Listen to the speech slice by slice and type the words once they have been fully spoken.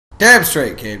Damn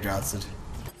straight, Cave Johnson.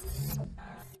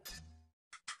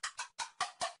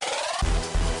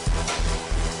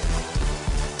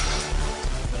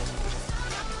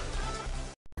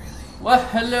 Well,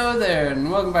 hello there, and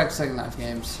welcome back to Second Life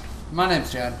Games. My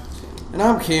name's John. And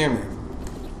I'm Cameron.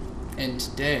 And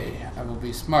today, I will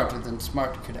be smarter than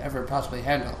smart could ever possibly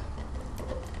handle.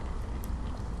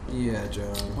 Yeah,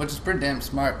 John. Which is pretty damn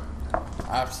smart,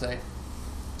 I have to say.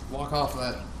 Walk off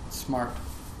that smart.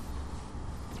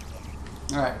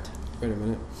 Alright. Wait a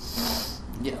minute.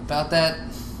 Yeah, about that,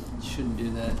 you shouldn't do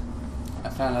that. I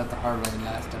found out the hard way in the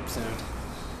last episode.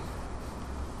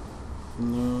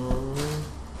 No.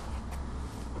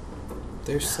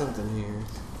 There's something here.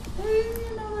 Well,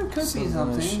 you know, there could be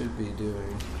something. I should be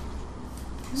doing.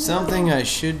 Yeah. Something I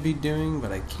should be doing,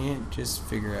 but I can't just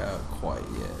figure out quite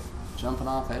yet. Jumping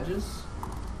off edges?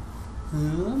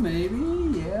 Maybe,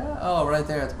 yeah. Oh, right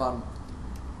there at the bottom.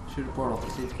 Shoot a portal,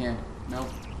 see if you can. Nope.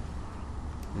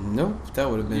 Nope, that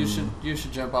would have been... You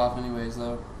should jump off anyways,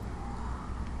 though.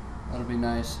 That'll be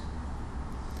nice.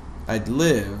 I'd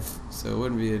live, so it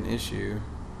wouldn't be an issue.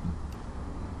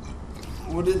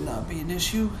 Would it not be an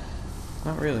issue?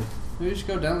 Not really. Maybe we should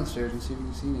go down the stairs and see if we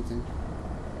can see anything.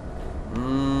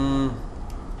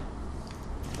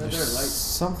 There's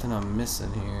something I'm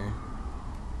missing here.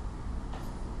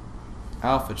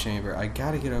 Alpha chamber. I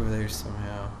gotta get over there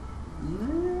somehow.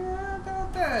 Yeah,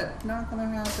 about that. Not gonna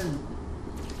happen.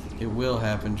 It will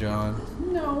happen, John.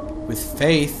 No. With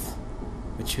faith,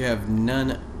 but you have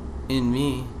none in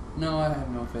me. No, I have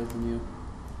no faith in you.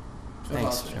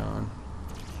 Thanks, John.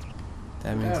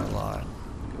 That means a lot.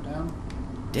 Go down.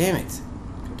 Damn it.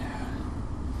 Go down.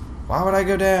 Why would I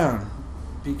go down?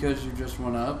 Because you just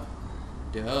went up.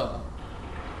 Duh.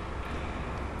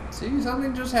 See,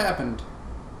 something just happened.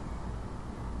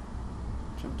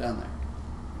 Jump down there.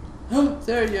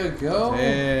 There you go.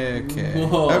 Okay.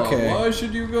 Whoa, okay. Why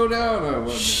should you go down? I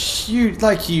wonder. Shoot,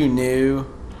 like you knew.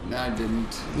 No, I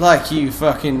didn't. Like you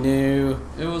fucking knew.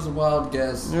 It was a wild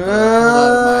guess. Pulled out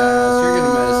of my ass.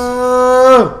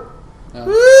 You're gonna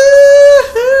miss.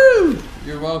 Woohoo!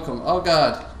 You're welcome. Oh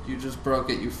God, you just broke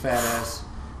it, you fat ass.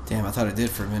 Damn, I thought it did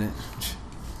for a minute.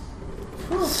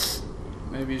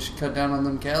 Maybe you should cut down on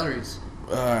them calories.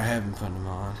 I haven't put them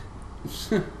on.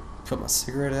 Put my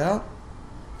cigarette out.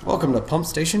 Welcome to Pump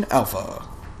Station Alpha.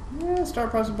 Yeah,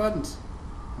 start pressing buttons.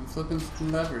 I'm flipping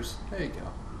some levers. There you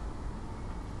go.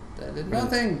 That did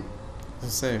nothing.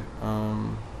 Let's see.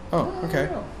 Oh,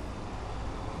 okay.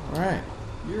 Alright.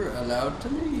 You're allowed to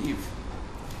leave.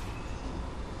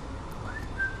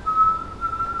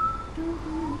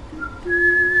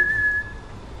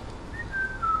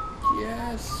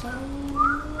 Yeah, so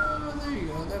there you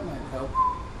go. That might help.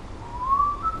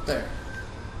 There.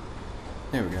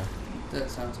 There we go. That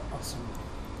sounds awesome.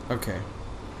 Okay.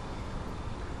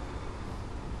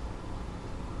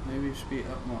 Maybe you should be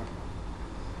up more.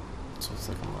 That's what it's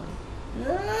looking like.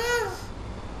 Yeah.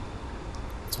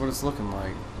 That's what it's looking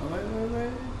like. Oh,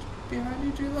 wait. Behind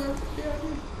you, to left. Behind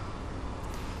you.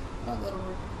 Oh, that'll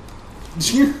work.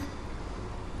 It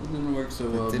didn't work so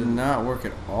well. It did not work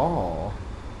at all.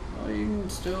 Oh, you can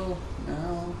still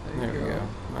now. There you go.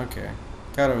 Okay.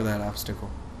 Got over that obstacle.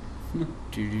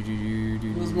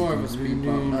 It was more of a speed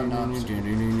bump, not an obstacle.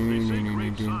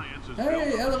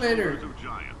 Hey, elevator!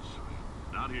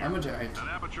 I'm a giant. At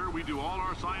Aperture, we do all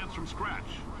our science from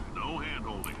scratch. No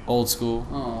hand-holding. Old school.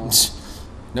 Oh.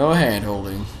 No hand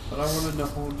holding. But I wanted to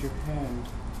hold your hand.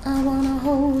 I wanna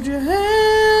hold your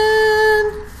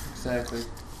hand. Exactly.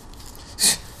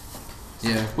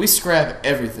 Yeah, we scrap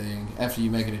everything after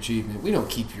you make an achievement. We don't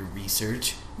keep your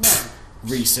research. No.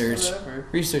 Research. Whatever.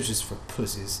 Research is for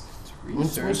pussies.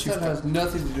 It's research that has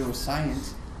nothing to do with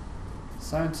science.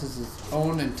 Science is its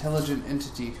own intelligent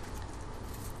entity.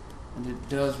 And it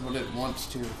does what it wants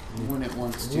to, when it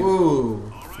wants to. Whoa.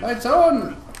 Lights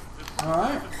on!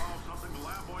 Alright.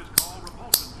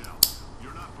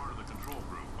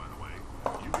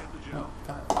 Oh,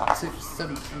 5, 6,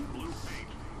 7, 8.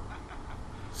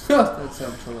 That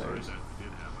sounds hilarious.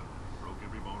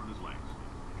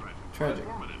 Tragic.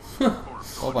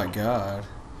 Oh my god.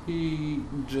 He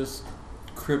just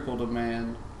crippled a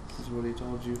man, is what he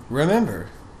told you. Remember.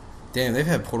 Damn, they've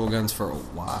had portal guns for a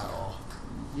while.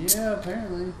 Yeah,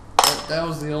 apparently. That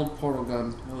was the old portal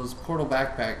gun. It was portal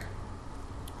backpack.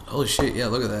 Holy shit, yeah,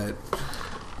 look at that.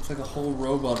 It's like a whole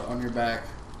robot on your back.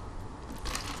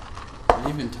 And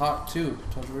even talk too.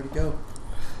 Told you where to go.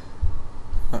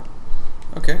 Huh.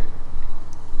 Okay.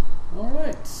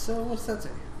 Alright, so what's that say?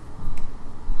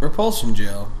 Repulsion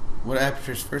gel. What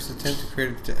Aperture's first attempt to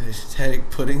create a static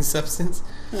pudding substance?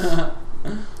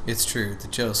 It's true. The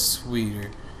gel's sweeter,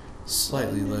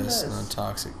 slightly less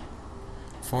non-toxic.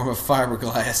 Form of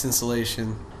fiberglass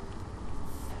insulation.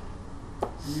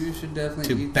 You should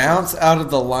definitely To eat bounce out of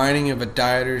the lining of a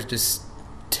dieter's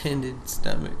distended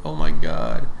stomach. Oh my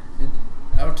god.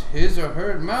 out his or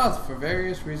her mouth. For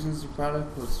various reasons, the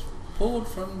product was pulled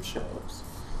from shelves.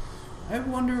 I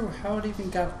wonder how it even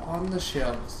got on the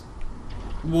shelves.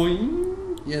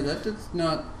 Boing. Yeah, that does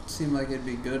not seem like it'd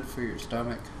be good for your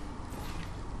stomach.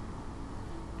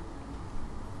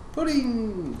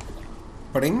 Pudding!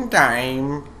 Pudding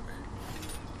time.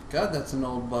 God, that's an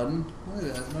old button. Look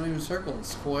at that. It's not even circled.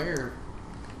 It's square.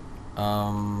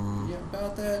 Yeah,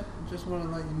 about that. Just want to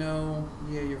let you know.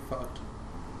 Yeah, you're fucked.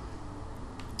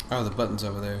 Oh, the button's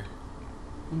over there.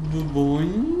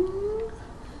 Boing!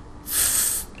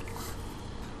 It's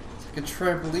like a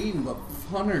trampoline, but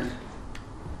funner.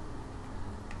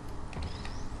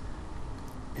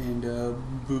 And,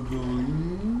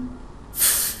 boing.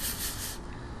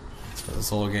 That's what this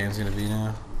whole game's gonna be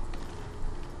now.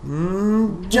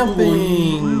 Landlord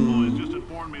Jumping! just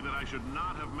informed me that I should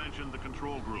not have mentioned the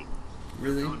control group.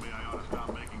 Really? Telling me I ought to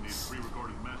stop making these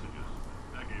pre-recorded messages.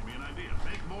 That gave me an idea.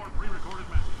 Make more pre-recorded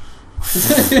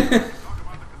messages. Talk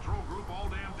about the control group all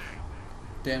damn day.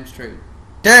 Damn straight.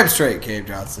 Damn straight, Cave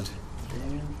Johnson.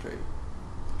 Damn straight.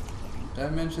 Did I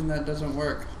mention that doesn't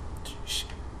work?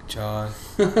 John.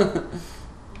 Did I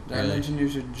Really? mention you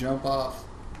should jump off?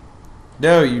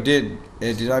 No, you did.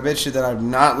 Did I bet you that I'm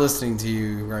not listening to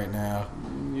you right now?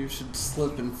 You should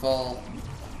slip and fall.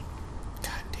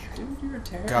 God damn it. Dude, you're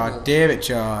terrible. God damn it,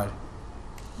 John.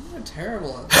 You're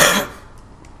terrible at that.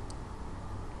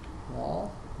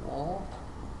 Wall? Wall?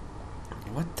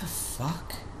 What the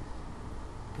fuck?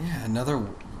 Yeah, another...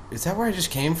 Is that where I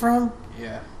just came from?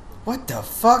 Yeah. What the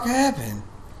fuck happened?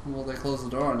 Well, they closed the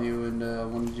door on you and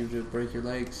wanted you to break your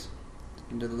legs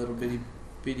into little bitty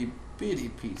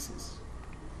pieces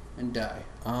and die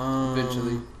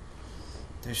eventually.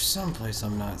 There's someplace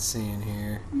I'm not seeing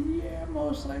here. Yeah,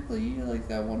 most likely, like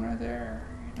that one right there.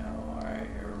 You know,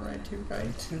 right to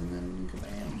right, and then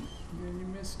bam, and then you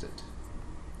missed it.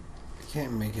 I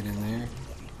can't make it in there.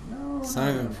 No, It's no,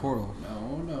 not even no, a portal.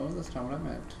 No, that's not what I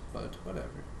meant. But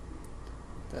whatever.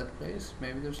 That place,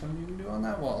 maybe there's something you can do on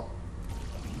that wall.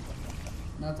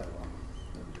 Not that wall.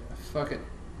 Fuck it.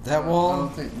 That I wall?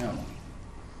 don't think no.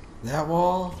 That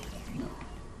wall? No.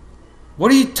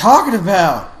 What are you talking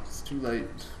about? It's too late.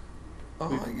 Oh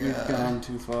We've my god. gone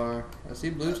too far. I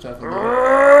see blue stuff in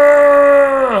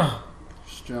there.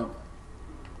 Just jump.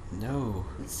 No.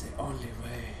 It's the only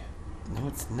way. No,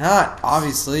 it's not,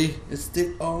 obviously. It's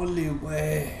the only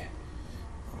way.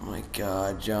 Oh my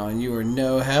god, John, you are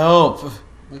no help.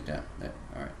 Look down. There.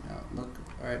 Alright, now look.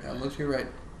 Alright, now look to your right.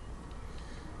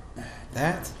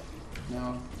 That?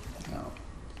 No.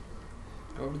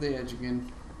 Go over the edge again.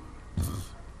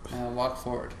 Now walk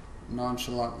forward.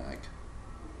 Nonchalant like.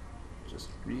 Just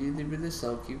really, really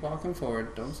slow. Keep walking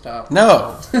forward. Don't stop.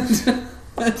 No.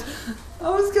 I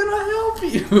was gonna help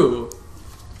you.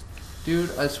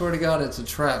 Dude, I swear to God, it's a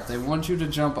trap. They want you to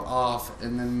jump off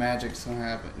and then magic's gonna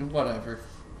happen. Whatever.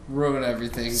 Ruin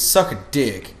everything. Suck a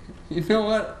dick. You know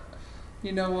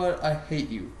what? I hate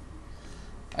you.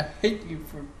 I hate you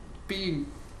for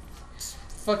being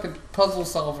fucking puzzle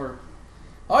solver.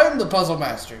 I am the puzzle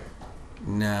master.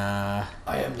 Nah.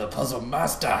 I am the puzzle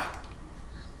master.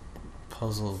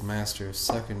 Puzzle master of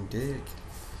sucking dick.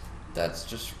 That's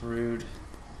just rude.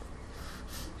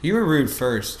 You were rude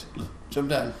first. Jump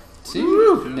down. See?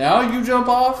 Now you jump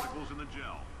off. Particles in the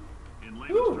gel. In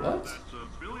layman's Ooh, terms, what? that's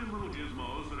a billion little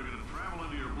gizmos that are going to travel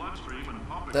into your bloodstream and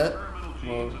pump That- experimental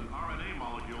well- genes and RNA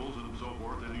molecules and so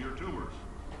forth into your tumors.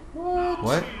 What?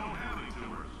 What? You don't have any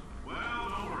tumors. Well,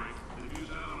 don't worry. If you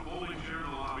sat on a bowling chair in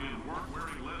the lobby and weren't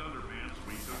wearing lead underpants,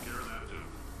 we took care of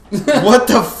that too. What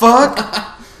the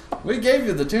fuck? We gave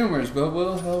you the tumors, but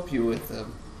we'll help you with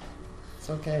them. It's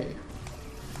okay.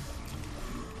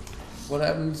 What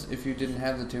happens if you didn't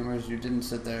have the tumors, you didn't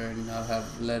sit there and not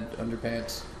have lead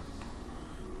underpants?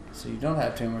 So you don't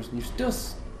have tumors and you still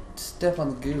step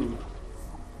on the goo.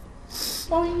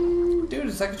 Boing! Dude,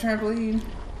 it's like a trampoline.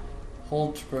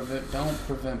 Hold to prevent, don't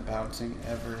prevent bouncing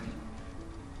ever.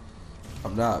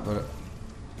 I'm not, but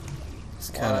it's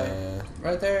kind of...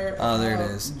 Right there. Oh, there it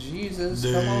is. Jesus,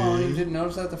 come on. You didn't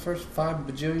notice that the first 5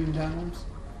 bajillion times?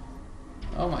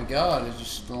 Oh my god, it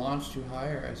just launched you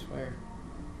higher, I swear.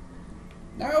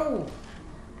 No!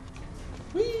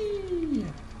 Whee!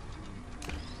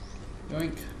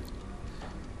 Yoink.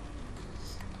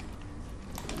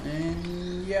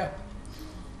 And yeah.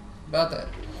 About that.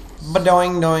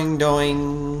 Ba-doing, doing,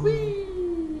 doing.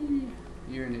 Whee!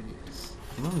 You're an idiot.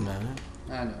 No, I'm not.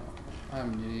 I know.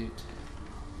 I'm an idiot.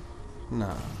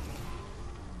 Nah.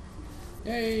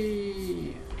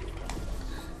 Yay!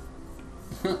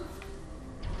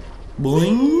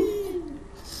 Bling.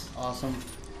 Awesome.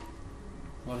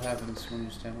 What happens when you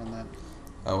stand on that?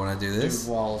 Oh, when I do this?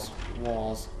 Dude, walls.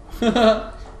 Walls.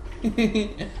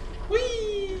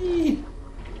 Whee!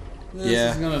 This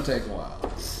Yeah. is gonna take a while.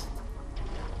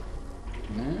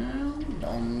 Dum,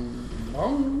 dum,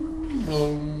 dum,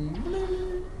 dum,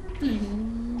 bling,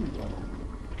 bling, dum.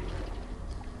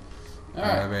 Alright,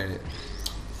 I Alright. made it.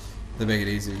 They make it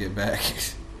easy to get back.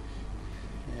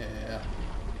 Yeah.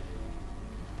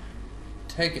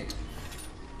 Take it.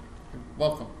 You're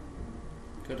welcome.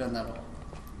 Go down that hole.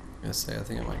 I say, I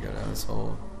think I might go down this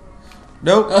hole.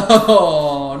 Nope.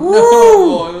 Oh, Woo!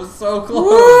 no! It was so close.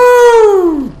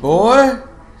 Woo! Boy!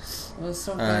 It was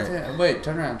so Alright. close. Wait,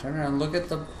 turn around. Look at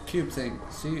the cube thing.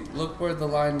 See, look where the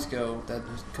lines go that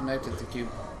is connected to the cube.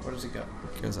 Where does it go?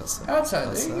 Goes outside.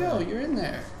 Outside. There you go. You're in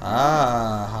there.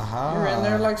 Ah, haha. You're in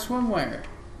there like swimwear.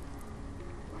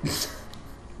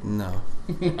 No.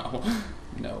 No.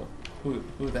 No. Who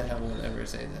the hell would ever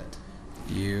say that?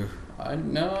 You. I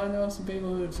know some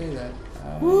people who would say that.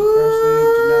 I Woo! personally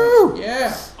do not.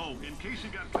 Yeah. Oh, in case you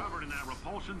got covered in that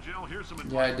repulsion gel, here's some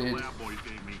Yeah, I advice the did. lab boys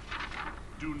gave me.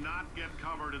 Do not get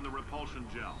covered in the repulsion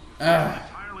gel. Ah. I haven't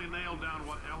entirely nailed down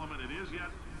what element it is yet,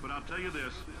 but I'll tell you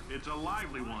this, it's a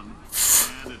lively one,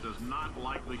 and it does not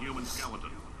like the human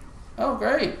skeleton. Oh,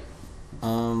 great.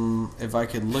 If I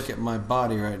could look at my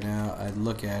body right now, I'd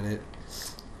look at it.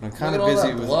 I'm kind at of all busy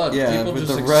that with blood. People with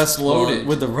just the rust exploded. blood,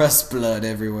 with the rust blood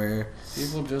everywhere.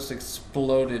 People just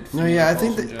exploded. From No, yeah, I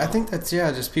repulsion think gel. that's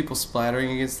just people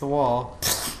splattering against the wall.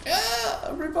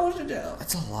 Yeah, repulsion gel.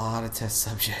 That's a lot of test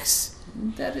subjects.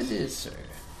 That it is, sir.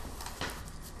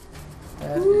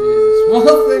 That it is.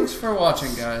 Well, thanks for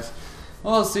watching, guys.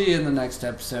 We'll see you in the next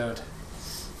episode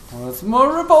with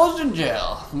more repulsion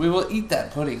gel. We will eat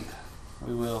that pudding.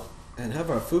 We will. And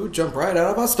have our food jump right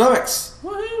out of our stomachs.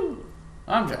 Woohoo!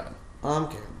 I'm John. I'm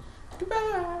Cam.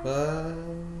 Goodbye. Bye,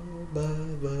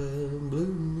 bye, bye.